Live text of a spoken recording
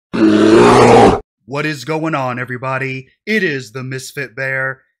What is going on, everybody? It is the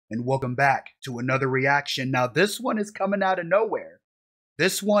Misfitbear, and welcome back to another reaction. Now, this one is coming out of nowhere.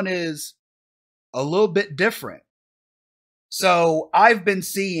 This one is a little bit different. So, I've been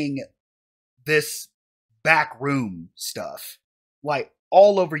seeing this backroom stuff, like,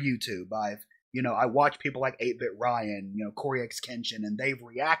 all over YouTube. I watch people like 8-Bit Ryan, Corey X Kenshin, and they've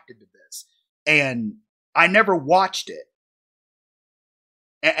reacted to this. And I never watched it.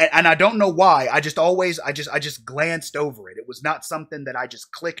 And I don't know why. I just glanced over it. It was not something that I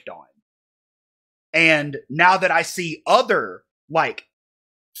just clicked on. And now that I see other, like,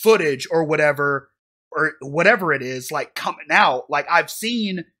 footage or whatever it is, like, coming out, like, I've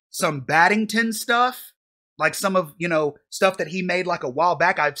seen some Baddington stuff, like some of, stuff that he made like a while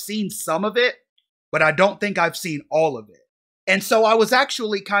back. I've seen some of it, but I don't think I've seen all of it. And so I was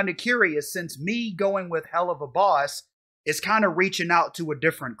actually kind of curious, since me going with Hell of a Boss is kind of reaching out to a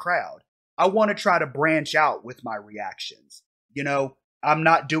different crowd. I want to try to branch out with my reactions. I'm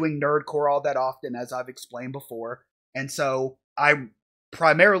not doing nerdcore all that often, as I've explained before. And so I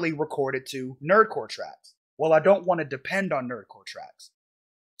primarily recorded to nerdcore tracks. Well, I don't want to depend on nerdcore tracks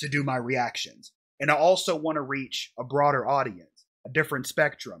to do my reactions. And I also want to reach a broader audience, a different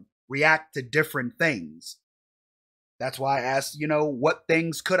spectrum, react to different things. That's why I asked, what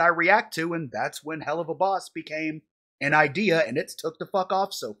things could I react to? And that's when Hell of a Boss became an idea, and it's took the fuck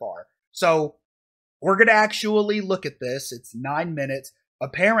off so far. So we're gonna actually look at this. It's 9 minutes.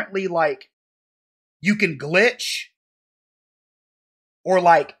 Apparently, like, you can glitch or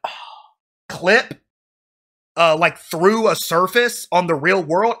like clip like through a surface on the real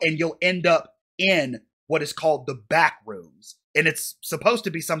world, and you'll end up in what is called the Backrooms. And it's supposed to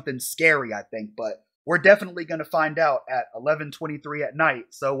be something scary, I think, but we're definitely gonna find out at 11:23 at night.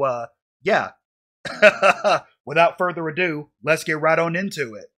 So yeah. Without further ado, let's get right on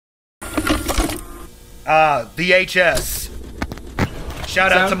into it. VHS.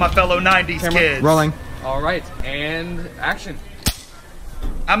 Shout out to my fellow 90s kids. Rolling. All right, and action.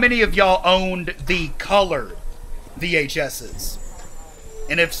 How many of y'all owned the colored VHSs?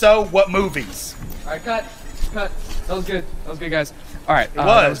 And if so, what movies? All right, cut. That was good. That was good, guys. All right,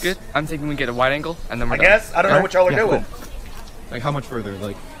 that was good. I'm thinking we get a wide angle, and then we're done. Guess. I don't know what y'all are doing. Cool. Like, how much further?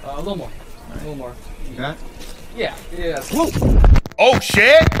 Like, a little more. A little more. You got? Yeah. Oh,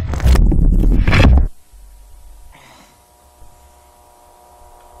 shit!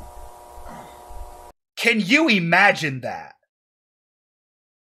 Can you imagine that?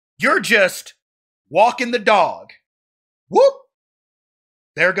 You're just walking the dog. Whoop!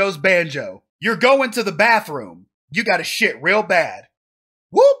 There goes Banjo. You're going to the bathroom. You gotta shit real bad.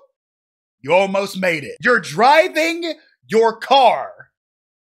 Whoop! You almost made it. You're driving your car.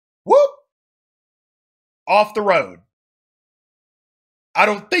 Whoop! Off the road. I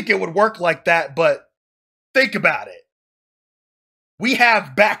don't think it would work like that, but think about it. We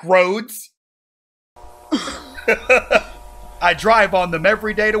have back roads. I drive on them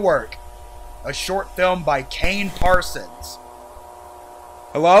every day to work. A short film by Kane Parsons.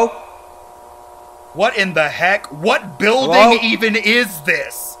 Hello? What in the heck? What building even is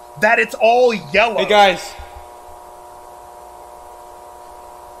this? That it's all yellow. Hey guys.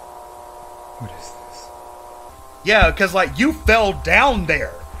 What is this? Yeah, because, like, you fell down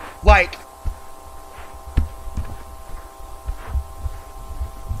there. Like,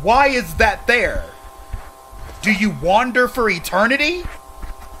 why is that there? Do you wander for eternity?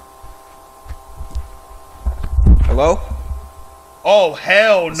 Hello? Oh,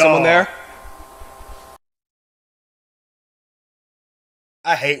 hell no. Someone there?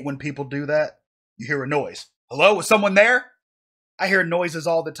 I hate when people do that. You hear a noise. Hello? Is someone there? I hear noises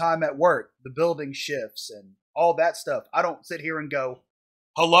all the time at work. The building shifts and all that stuff. I don't sit here and go,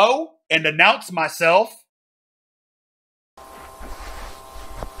 hello? And announce myself.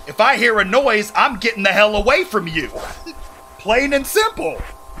 If I hear a noise, I'm getting the hell away from you. Plain and simple.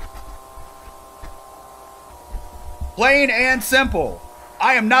 Plain and simple.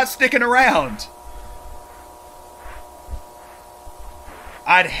 I am not sticking around.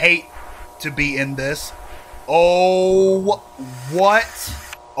 I'd hate to be in this. Oh, what?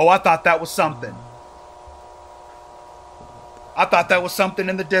 Oh, I thought that was something. I thought that was something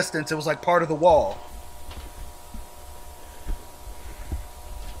in the distance. It was like part of the wall.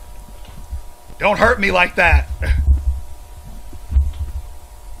 Don't hurt me like that.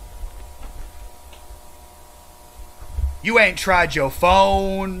 You ain't tried your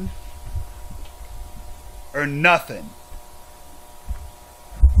phone or nothing.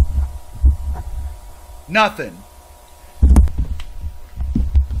 Nothing.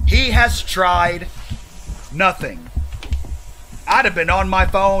 He has tried nothing. I'd have been on my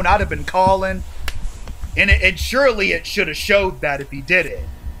phone. I'd have been calling. And surely it should have showed that if he did it.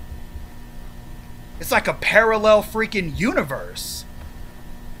 It's like a parallel freaking universe.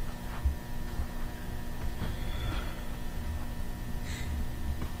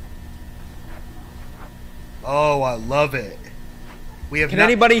 Oh, I love it. Can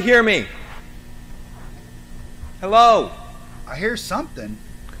anybody hear me? Hello? I hear something.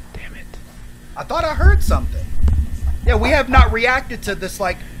 Damn it. I thought I heard something. Yeah, we have not reacted to this,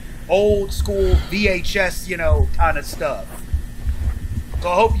 like, old school VHS, you know, kind of stuff. So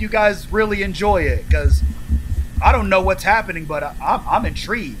I hope you guys really enjoy it, because I don't know what's happening, but I'm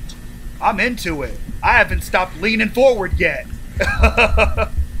intrigued. I'm into it. I haven't stopped leaning forward yet.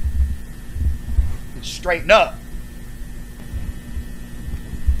 Straighten up.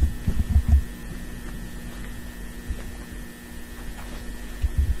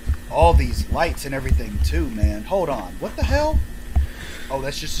 All these lights and everything too, man. Hold on. What the hell? Oh,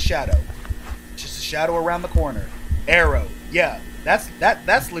 that's just a shadow. Just a shadow around the corner. Arrow. Yeah. That's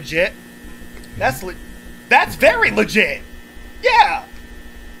legit. That's very legit. Yeah.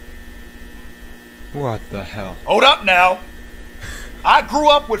 What the hell? Hold up now. I grew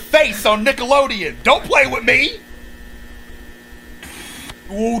up with Face on Nickelodeon. Don't play with me.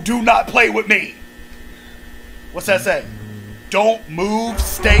 Ooh, do not play with me. What's that say? Don't move,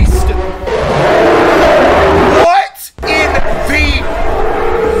 stay still. What in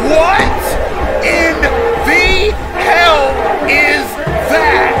the hell is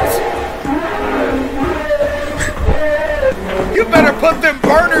that? You better put them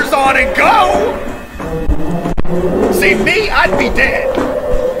burners on and go. See me, I'd be dead.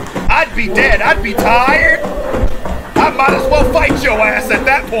 I'd be dead. I'd be tired. I might as well fight your ass at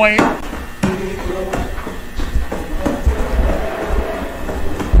that point.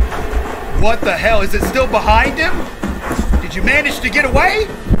 What the hell? Is it still behind him? Did you manage to get away?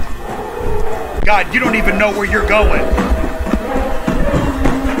 God, you don't even know where you're going.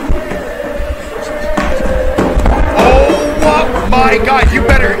 Oh my God, you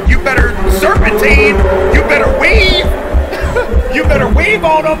better serpentine. You better weave. You better weave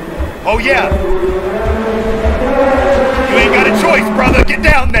on him. Oh yeah. You ain't got a choice, brother. Get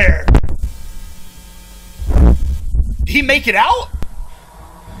down there. Did he make it out?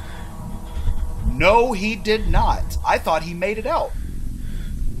 No, he did not. I thought he made it out.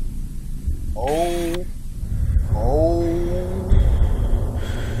 Oh.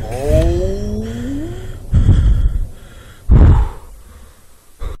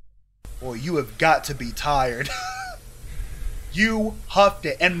 Boy, you have got to be tired. You huffed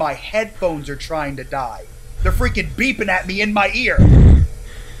it, and my headphones are trying to die. They're freaking beeping at me in my ear.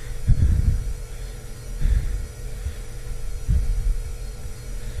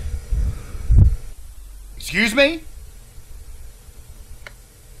 Excuse me?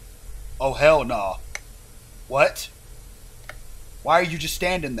 Oh, hell no. What? Why are you just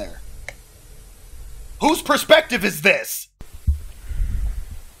standing there? Whose perspective is this?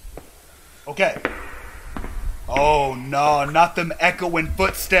 Okay. Oh, no, not them echoing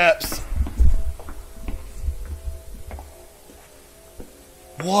footsteps.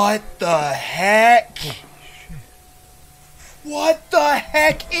 What the heck? What the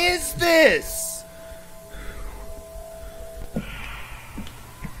heck is this?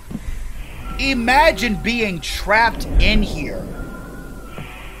 Imagine being trapped in here.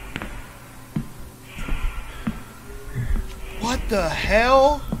 What the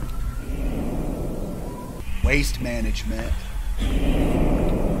hell? Waste management.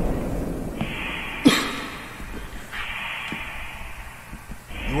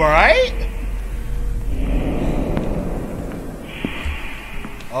 You alright?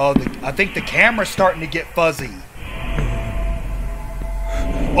 Oh, I think the camera's starting to get fuzzy.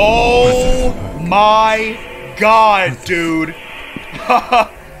 Oh my God, dude.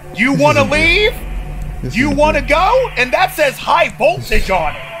 You want to leave? You want to go? And that says high voltage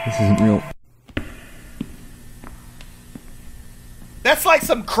on it. This isn't real. That's like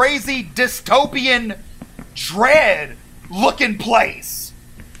some crazy dystopian dread looking place.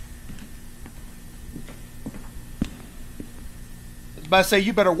 I was about to say,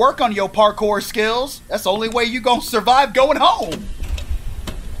 you better work on your parkour skills. That's the only way you gonna survive going home.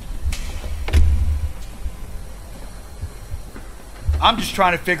 I'm just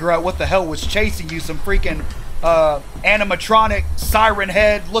trying to figure out what the hell was chasing you. Some freaking animatronic siren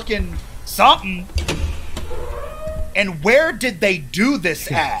head looking something. And where did they do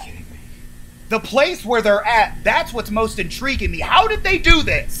this at? The place where they're at, that's what's most intriguing me. How did they do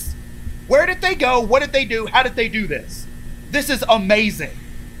this? Where did they go? What did they do? How did they do this? This is amazing.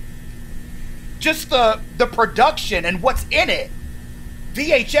 Just the production and what's in it.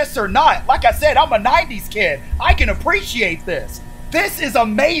 VHS or not, like I said, I'm a 90s kid. I can appreciate this. This is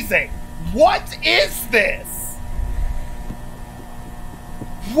amazing. What is this?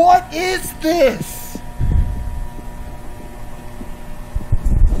 What is this?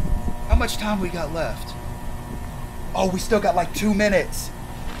 How much time we got left? Oh, we still got like 2 minutes.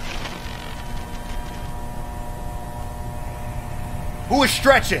 Who is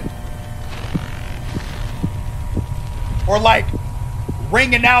stretching? Or like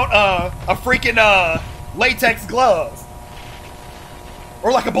wringing out a freaking latex glove?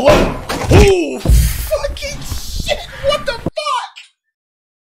 Or like a balloon? Ooh, fucking shit! What the fuck?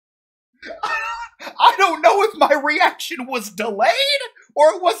 I don't know if my reaction was delayed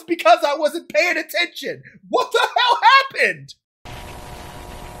or it was because I wasn't paying attention. What the hell happened?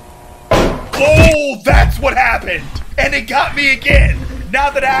 Oh, that's what happened. And it got me again. Now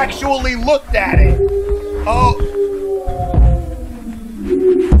that I actually looked at it. Oh.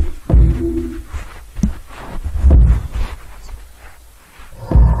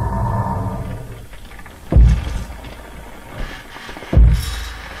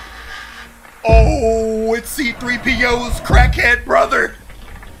 Oh, it's C-3PO's crackhead brother.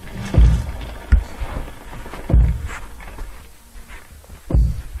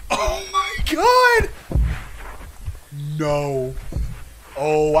 Oh my god. No.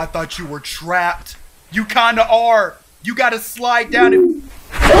 Oh, I thought you were trapped. You kinda are. You gotta slide down and...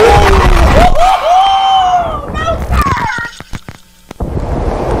 Oh!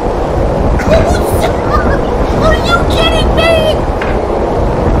 No, sir! Are you kidding me?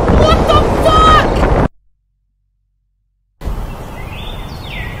 What the fuck?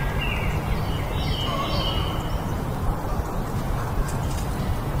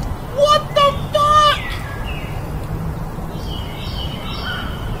 What the fuck?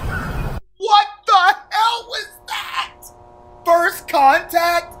 What the hell was that? First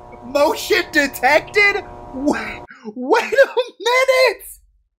contact? Motion detected? Wait a minute!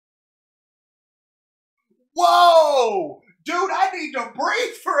 Whoa! Dude, I need to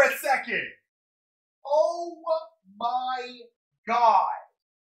breathe for a second! Oh my god.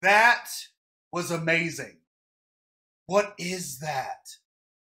 That was amazing. What is that?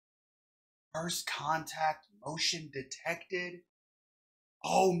 First contact, motion detected?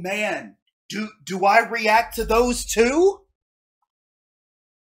 Oh man, do I react to those too?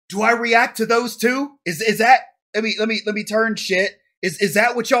 Do I react to those too? Is that, let me turn shit. Is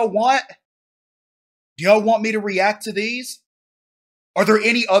that what y'all want? Do y'all want me to react to these? Are there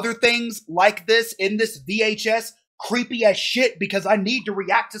any other things like this in this VHS? Creepy as shit because I need to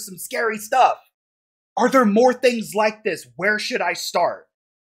react to some scary stuff. Are there more things like this? Where should I start?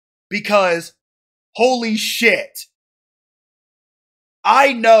 Because, holy shit.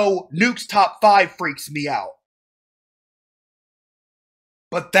 I know Nuke's Top 5 freaks me out.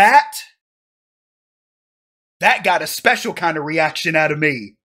 But that got a special kind of reaction out of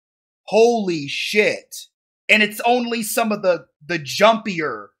me. Holy shit. And it's only some of the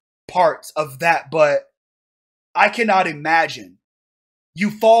jumpier parts of that, but I cannot imagine.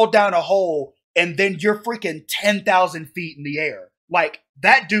 You fall down a hole and then you're freaking 10,000 feet in the air. Like,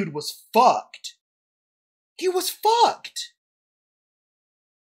 that dude was fucked. He was fucked.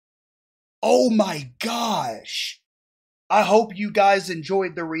 Oh my gosh. I hope you guys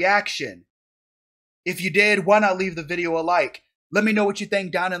enjoyed the reaction. If you did, why not leave the video a like? Let me know what you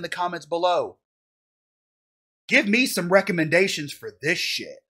think down in the comments below. Give me some recommendations for this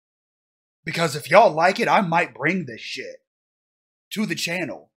shit. Because if y'all like it, I might bring this shit to the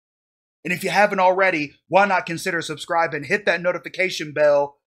channel. And if you haven't already, why not consider subscribing, hit that notification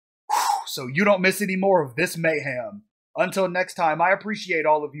bell so you don't miss any more of this mayhem. Until next time, I appreciate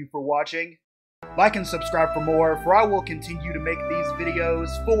all of you for watching. Like and subscribe for more, for I will continue to make these videos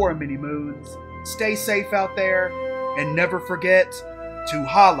for many moons. Stay safe out there, and never forget to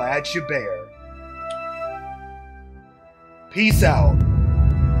holla at your bear. Peace out.